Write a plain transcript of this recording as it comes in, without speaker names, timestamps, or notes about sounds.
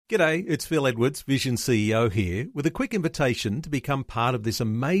G'day, it's Phil Edwards, Vision CEO here, with a quick invitation to become part of this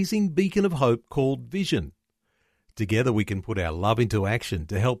amazing beacon of hope called Vision. Together we can put our love into action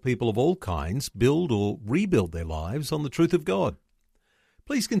to help people of all kinds build or rebuild their lives on the truth of God.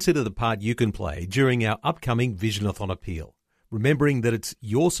 Please consider the part you can play during our upcoming Visionathon appeal, remembering that it's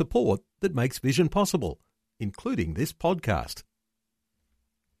your support that makes Vision possible, including this podcast.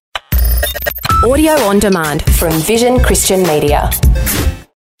 Audio on demand from Vision Christian Media.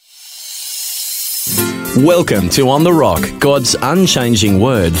 Welcome to On The Rock, God's unchanging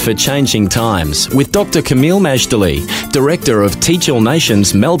word for changing times, with Dr. Camille Majdali, Director of Teach All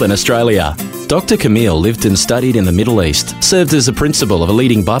Nations, Melbourne, Australia. Dr. Camille lived and studied in the Middle East, served as a principal of a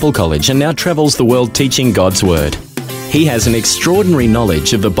leading Bible college, and now travels the world teaching God's word. He has an extraordinary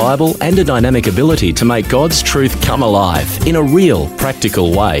knowledge of the Bible and a dynamic ability to make God's truth come alive in a real,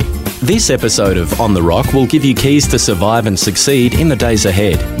 practical way. This episode of On The Rock will give you keys to survive and succeed in the days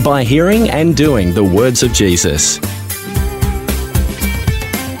ahead by hearing and doing the words of Jesus.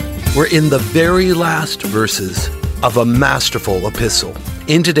 We're in the very last verses of a masterful epistle.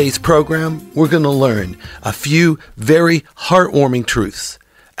 In today's program, we're going to learn a few very heartwarming truths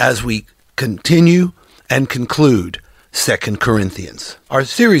as we continue and conclude 2 Corinthians. Our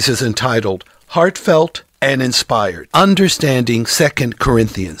series is entitled Heartfelt and Inspired, Understanding 2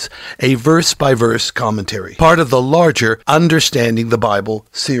 Corinthians, a verse-by-verse commentary, part of the larger Understanding the Bible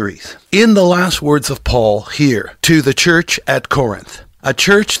series. In the last words of Paul here to the church at Corinth, a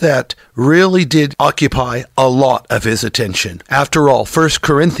church that really did occupy a lot of his attention. After all, 1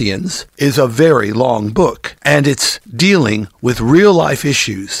 Corinthians is a very long book, and it's dealing with real-life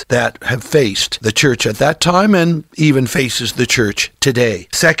issues that have faced the church at that time and even faces the church today.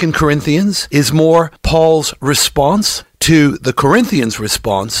 2 Corinthians is more Paul's response to the Corinthians'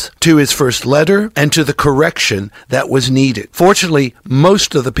 response to his first letter and to the correction that was needed. Fortunately,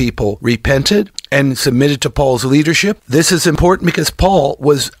 most of the people repented and submitted to Paul's leadership. This is important because Paul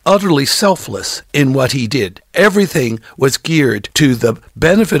was utterly selfless in what he did. Everything was geared to the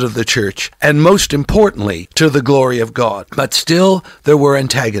benefit of the church and, most importantly, to the glory of God. But still, there were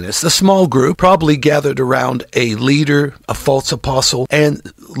antagonists. A small group probably gathered around a leader, a false apostle, and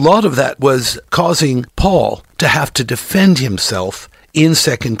a lot of that was causing Paul to have to defend himself in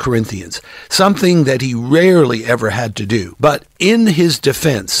 2 Corinthians, something that he rarely ever had to do. But in his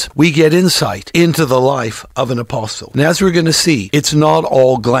defense, we get insight into the life of an apostle. And as we're going to see, it's not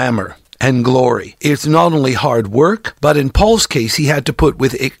all glamour and glory. It's not only hard work, but in Paul's case, he had to put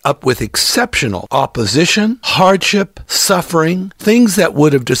up with exceptional opposition, hardship, suffering, things that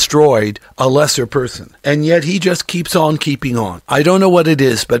would have destroyed a lesser person. And yet he just keeps on keeping on. I don't know what it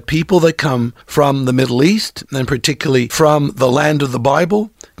is, but people that come from the Middle East, and particularly from the land of the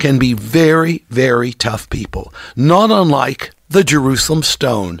Bible, can be very, very tough people. Not unlike the Jerusalem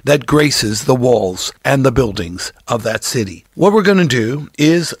stone that graces the walls and the buildings of that city. What we're going to do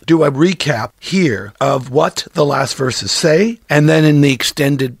is do a recap here of what the last verses say, and then in the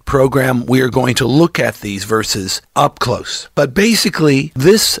extended program, we are going to look at these verses up close. But basically,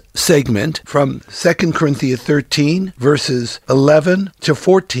 this segment from 2 Corinthians 13, verses 11 to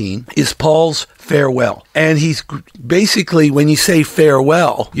 14, is Paul's farewell. And he's basically, when you say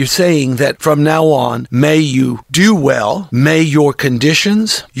farewell, you're saying that from now on, may you do well, may your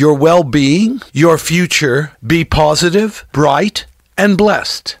conditions, your well-being, your future be positive, bright, and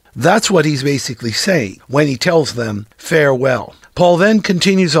blessed. That's what he's basically saying when he tells them farewell. Paul then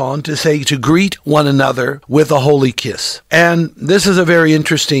continues on to say to greet one another with a holy kiss. And this is a very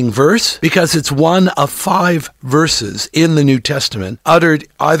interesting verse because it's one of 5 verses in the New Testament uttered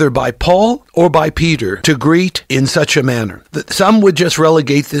either by Paul or by Peter to greet in such a manner. Some would just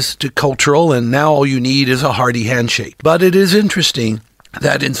relegate this to cultural, and now all you need is a hearty handshake. But it is interesting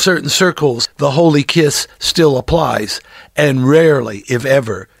that in certain circles, the holy kiss still applies and rarely, if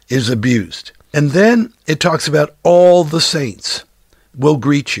ever, is abused. And then it talks about all the saints will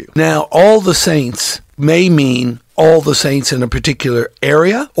greet you. Now, all the saints may mean all the saints in a particular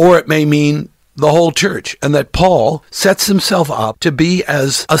area, or it may mean the whole church, and that Paul sets himself up to be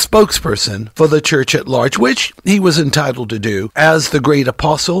as a spokesperson for the church at large, which he was entitled to do as the great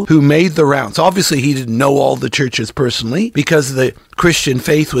apostle who made the rounds. Obviously, he didn't know all the churches personally because the Christian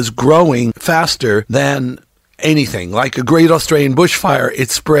faith was growing faster than anything. Like a great Australian bushfire, it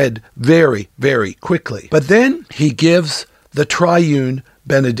spread very, very quickly. But then he gives the triune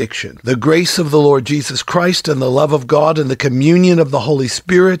benediction. The grace of the Lord Jesus Christ and the love of God and the communion of the Holy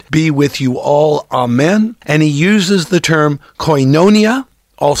Spirit be with you all. Amen. And he uses the term koinonia,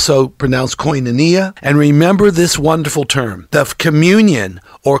 also pronounced koinonia. And remember this wonderful term, the communion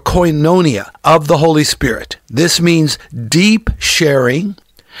or koinonia of the Holy Spirit. This means deep sharing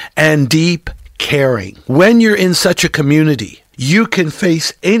and deep caring. When you're in such a community, you can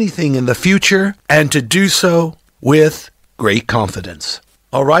face anything in the future and to do so with great confidence.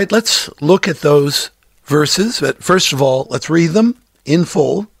 All right, let's look at those verses. But first of all, let's read them in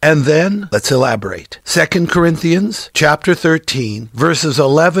full, and then let's elaborate. 2 Corinthians chapter 13, verses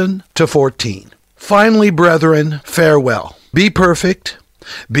 11 to 14. Finally, brethren, farewell. Be perfect,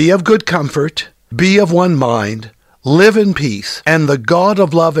 be of good comfort, be of one mind, live in peace, and the God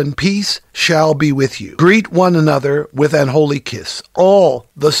of love and peace shall be with you. Greet one another with an holy kiss. All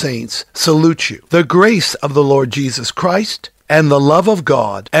the saints salute you. The grace of the Lord Jesus Christ and the love of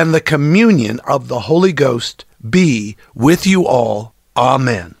God and the communion of the Holy Ghost be with you all.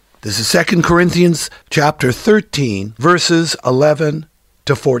 Amen. This is 2 Corinthians chapter 13, verses 11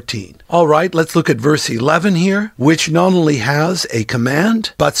 to 14. All right, let's look at verse 11 here, which not only has a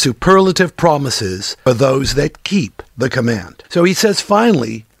command, but superlative promises for those that keep the command. So he says,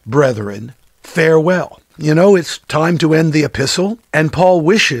 finally, brethren, farewell. You know, it's time to end the epistle, and Paul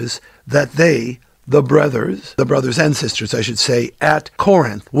wishes that they, the brothers and sisters, I should say, at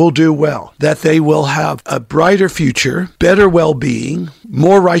Corinth will do well, that they will have a brighter future, better well-being,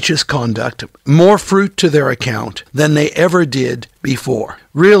 more righteous conduct, more fruit to their account than they ever did before.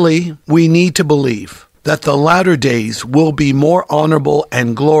 Really, we need to believe that the latter days will be more honorable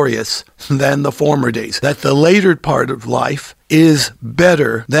and glorious than the former days, that the later part of life is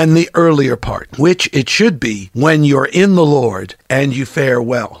better than the earlier part, which it should be when you're in the Lord and you fare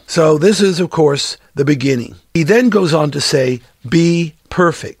well. So this is, of course, the beginning. He then goes on to say, be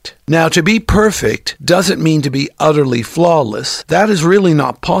perfect. Now, to be perfect doesn't mean to be utterly flawless. That is really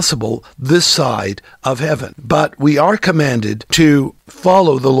not possible this side of heaven. But we are commanded to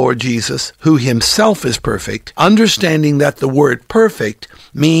follow the Lord Jesus, who himself is perfect, understanding that the word perfect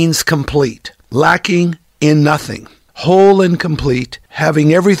means complete, lacking in nothing, whole and complete,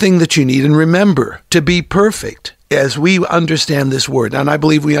 having everything that you need. And remember, to be perfect, as we understand this word, and I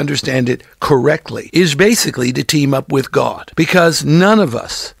believe we understand it correctly, is basically to team up with God, because none of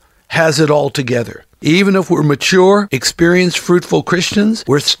us has it all together. Even if we're mature, experienced, fruitful Christians,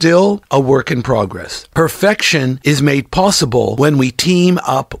 we're still a work in progress. Perfection is made possible when we team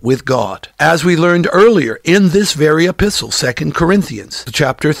up with God. As we learned earlier in this very epistle, 2 Corinthians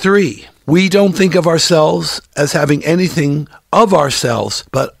chapter 3, we don't think of ourselves as having anything of ourselves,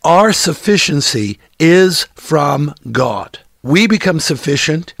 but our sufficiency is from God. We become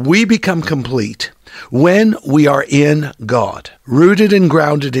sufficient, we become complete when we are in God, rooted and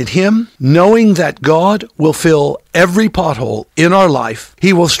grounded in him, knowing that God will fill every pothole in our life.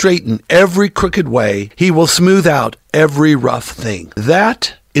 He will straighten every crooked way. He will smooth out every rough thing.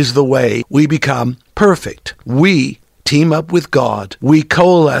 That is the way we become perfect. We team up with God. We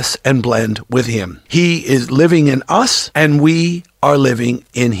coalesce and blend with him. He is living in us, and we are living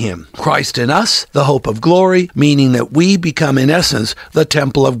in him. Christ in us, the hope of glory, meaning that we become in essence the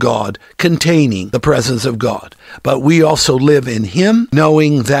temple of God, containing the presence of God. But we also live in him,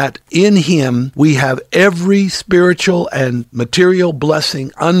 knowing that in him we have every spiritual and material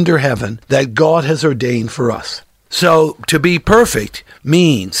blessing under heaven that God has ordained for us. So to be perfect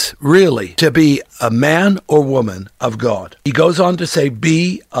means really to be a man or woman of God. He goes on to say,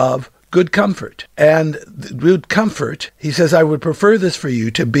 be of good comfort. And good comfort, he says, I would prefer this for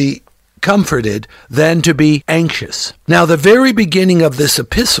you, to be comforted than to be anxious. Now, the very beginning of this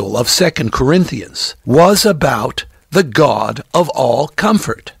epistle of 2 Corinthians was about the God of all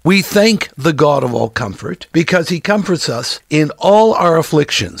comfort. We thank the God of all comfort because he comforts us in all our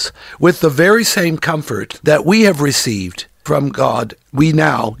afflictions with the very same comfort that we have received from God, we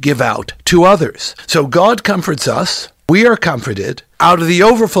now give out to others. So God comforts us. We are comforted. Out of the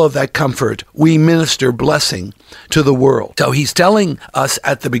overflow of that comfort, we minister blessing to the world. So he's telling us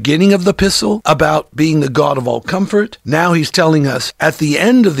at the beginning of the epistle about being the God of all comfort. Now he's telling us at the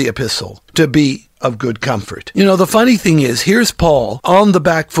end of the epistle to be of good comfort. You know, the funny thing is, here's Paul on the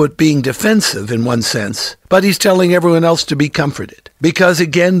back foot being defensive in one sense, but he's telling everyone else to be comforted. Because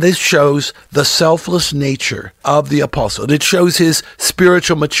again, this shows the selfless nature of the apostle. It shows his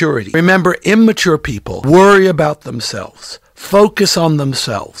spiritual maturity. Remember, immature people worry about themselves, focus on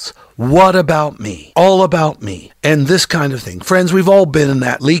themselves. What about me? All about me. And this kind of thing. Friends, we've all been in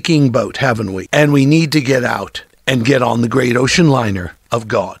that leaking boat, haven't we? And we need to get out and get on the great ocean liner of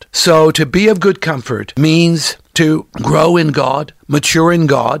God. So to be of good comfort means to grow in God, mature in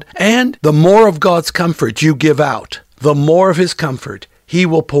God, and the more of God's comfort you give out, the more of his comfort he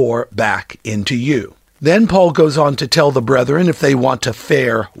will pour back into you. Then Paul goes on to tell the brethren, if they want to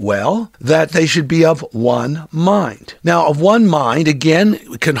fare well, that they should be of one mind. Now, of one mind, again,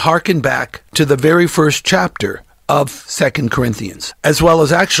 we can hearken back to the very first chapter of 2 Corinthians, as well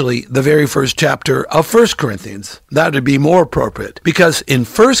as actually the very first chapter of 1 Corinthians. That would be more appropriate, because in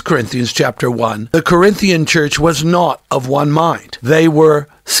 1 Corinthians chapter 1, the Corinthian church was not of one mind. They were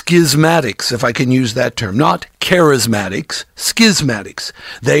schismatics, if I can use that term, not charismatics, schismatics.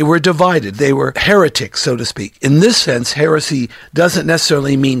 They were divided. They were heretics, so to speak. In this sense, heresy doesn't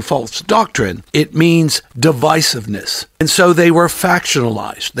necessarily mean false doctrine. It means divisiveness. And so they were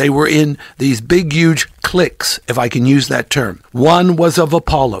factionalized. They were in these big, huge cliques, if I can use that term. One was of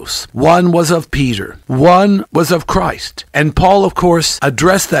Apollos. One was of Peter. One was of Christ. And Paul, of course,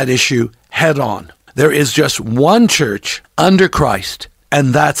 addressed that issue head on. There is just one church under Christ,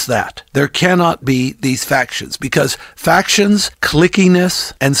 and that's that. There cannot be these factions, because factions,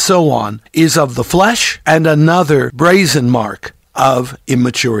 cliquiness, and so on is of the flesh and another brazen mark of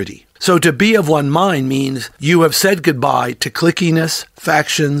immaturity. So to be of one mind means you have said goodbye to cliquiness,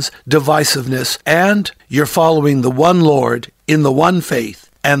 factions, divisiveness, and you're following the one Lord in the one faith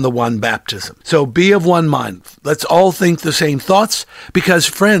and the one baptism. So be of one mind. Let's all think the same thoughts, because,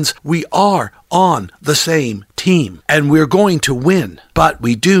 friends, we are on the same team and we're going to win. But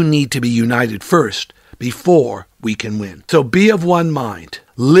we do need to be united first before we can win. So be of one mind.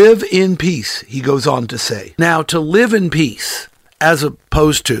 Live in peace, he goes on to say. Now, to live in peace, as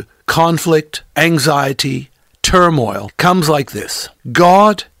opposed to conflict, anxiety, turmoil, comes like this.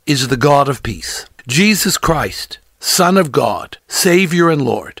 God is the God of peace. Jesus Christ, Son of God, Savior and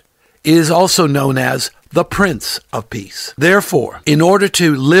Lord, is also known as the Prince of Peace. Therefore, in order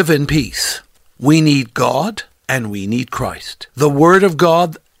to live in peace, we need God and we need Christ. The Word of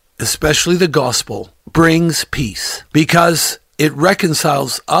God, especially the gospel, brings peace because it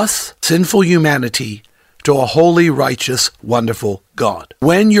reconciles us, sinful humanity, to a holy, righteous, wonderful God.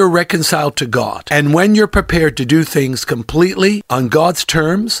 When you're reconciled to God, and when you're prepared to do things completely on God's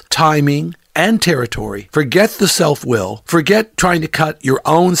terms, timing, and territory, forget the self-will, forget trying to cut your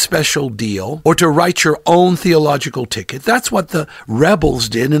own special deal or to write your own theological ticket. That's what the rebels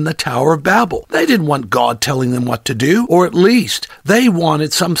did in the Tower of Babel. They didn't want God telling them what to do, or at least they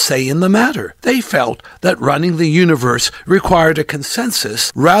wanted some say in the matter. They felt that running the universe required a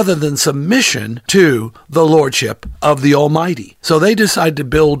consensus rather than submission to the lordship of the Almighty. So they decided to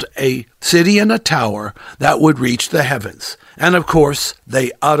build a city and a tower that would reach the heavens. And of course,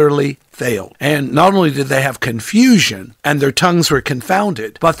 they utterly failed. And not only did they have confusion and their tongues were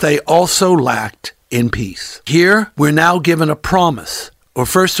confounded, but they also lacked in peace. Here, we're now given a promise, or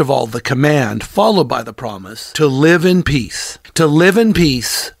first of all, the command followed by the promise to live in peace. To live in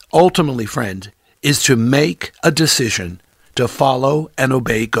peace, ultimately, friend, is to make a decision to follow and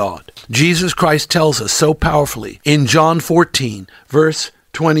obey God. Jesus Christ tells us so powerfully in John 14, verse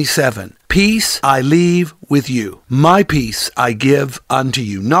 27, "Peace I leave with you. My peace I give unto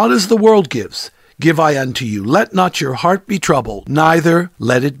you. Not as the world gives, give I unto you. Let not your heart be troubled, neither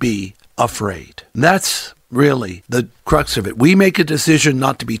let it be afraid." And that's really the crux of it. We make a decision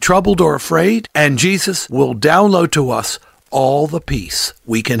not to be troubled or afraid, and Jesus will download to us all the peace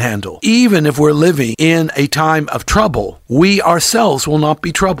we can handle. Even if we're living in a time of trouble, we ourselves will not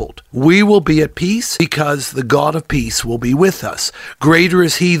be troubled. We will be at peace because the God of peace will be with us. Greater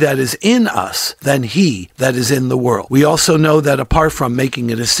is he that is in us than he that is in the world. We also know that apart from making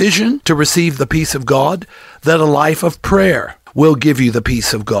a decision to receive the peace of God, that a life of prayer will give you the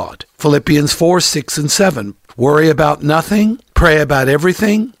peace of God. Philippians 4, 6, and 7. Worry about nothing, pray about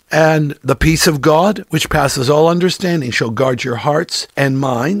everything, and the peace of God, which passes all understanding, shall guard your hearts and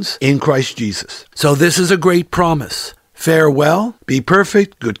minds in Christ Jesus. So this is a great promise. Farewell, be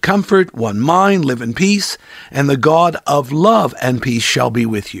perfect, good comfort, one mind, live in peace, and the God of love and peace shall be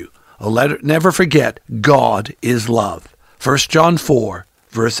with you. Never forget, God is love. 1 John 4,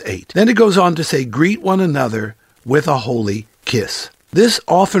 verse 8. Then it goes on to say, greet one another with a holy kiss. This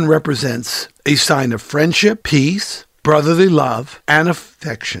often represents a sign of friendship, peace, brotherly love, and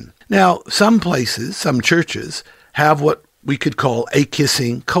affection. Now, some places, some churches, have what we could call a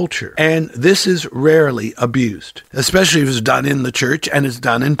kissing culture. And this is rarely abused, especially if it's done in the church and it's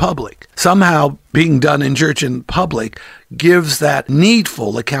done in public. Somehow, being done in church and public gives that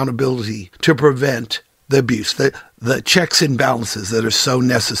needful accountability to prevent the abuse, the checks and balances that are so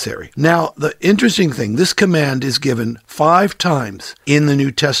necessary. Now, the interesting thing, this command is given 5 times in the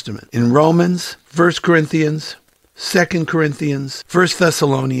New Testament. In Romans, 1 Corinthians, 2 Corinthians, 1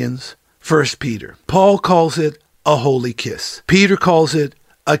 Thessalonians, 1 Peter. Paul calls it a holy kiss. Peter calls it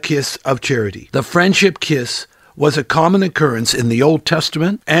a kiss of charity. The friendship kiss was a common occurrence in the Old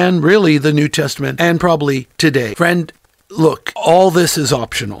Testament and really the New Testament and probably today. Friend, look, all this is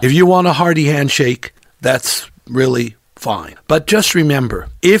optional. If you want a hearty handshake, that's really fine. But just remember,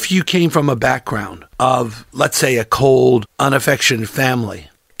 if you came from a background of, let's say, a cold, unaffectionate family,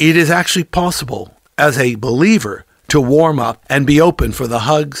 it is actually possible as a believer to warm up and be open for the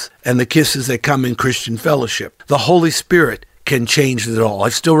hugs and the kisses that come in Christian fellowship. The Holy Spirit can change it all. I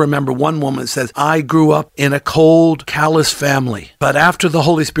still remember one woman says, I grew up in a cold, callous family, but after the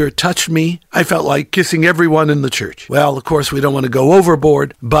Holy Spirit touched me, I felt like kissing everyone in the church. Well, of course, we don't want to go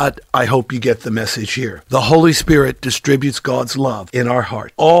overboard, but I hope you get the message here. The Holy Spirit distributes God's love in our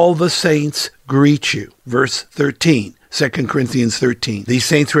heart. All the saints greet you. Verse 13, 2 Corinthians 13. These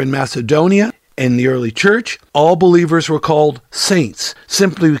saints were in Macedonia. In the early church, all believers were called saints,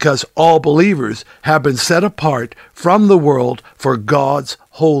 simply because all believers have been set apart from the world for God's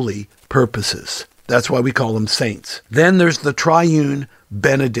holy purposes. That's why we call them saints. Then there's the triune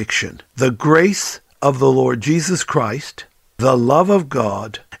benediction. The grace of the Lord Jesus Christ, the love of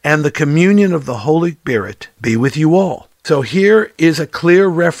God, and the communion of the Holy Spirit be with you all. So here is a clear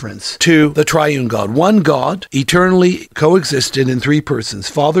reference to the triune God. One God, eternally coexisted in three persons,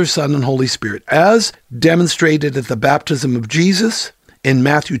 Father, Son, and Holy Spirit, as demonstrated at the baptism of Jesus in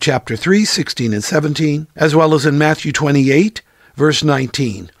Matthew chapter 3, 16 and 17, as well as in Matthew 28, verse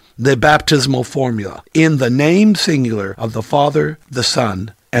 19, the baptismal formula, in the name singular of the Father, the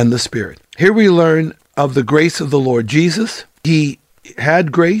Son, and the Spirit. Here we learn of the grace of the Lord Jesus. He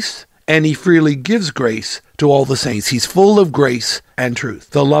had grace, and he freely gives grace to all the saints. He's full of grace and truth.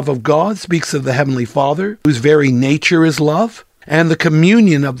 The love of God speaks of the Heavenly Father, whose very nature is love. And the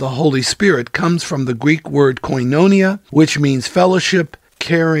communion of the Holy Spirit comes from the Greek word koinonia, which means fellowship,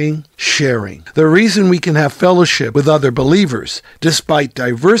 caring, sharing. The reason we can have fellowship with other believers, despite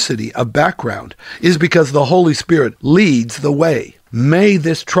diversity of background, is because the Holy Spirit leads the way. May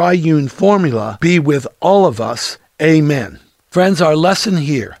this triune formula be with all of us. Amen. Friends, our lesson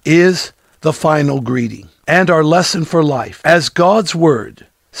here is the final greeting and our lesson for life. As God's word,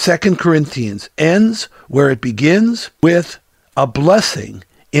 2 Corinthians ends where it begins, with a blessing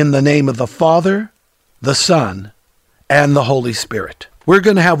in the name of the Father, the Son, and the Holy Spirit. We're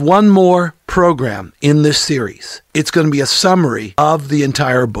going to have one more program in this series. It's going to be a summary of the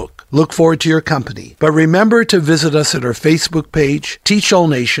entire book. Look forward to your company. But remember to visit us at our Facebook page, Teach All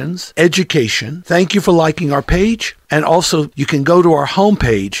Nations Education. Thank you for liking our page. And also, you can go to our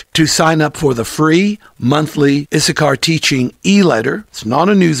homepage to sign up for the free monthly Issachar Teaching e-letter. It's not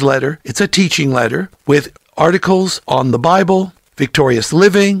a newsletter. It's a teaching letter with articles on the Bible, victorious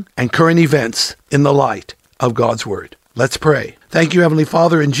living, and current events in the light of God's Word. Let's pray. Thank you, Heavenly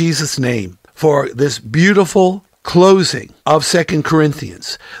Father, in Jesus' name, for this beautiful closing of 2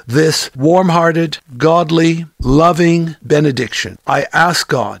 Corinthians, this warm-hearted, godly, loving benediction. I ask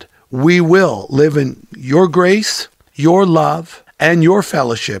God, we will live in your grace, your love, and your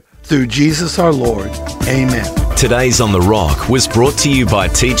fellowship through Jesus our Lord. Amen. Today's On The Rock was brought to you by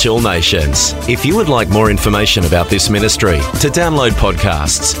Teach All Nations. If you would like more information about this ministry, to download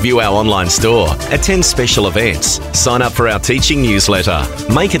podcasts, view our online store, attend special events, sign up for our teaching newsletter,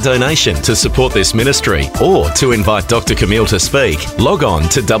 make a donation to support this ministry, or to invite Dr. Camille to speak, log on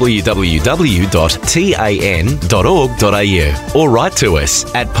to www.tan.org.au or write to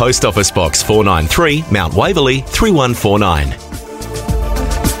us at Post Office Box 493, Mount Waverley 3149.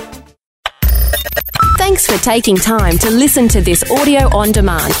 Thanks for taking time to listen to this audio on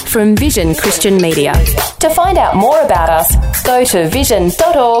demand from Vision Christian Media. To find out more about us, go to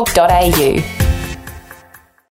vision.org.au.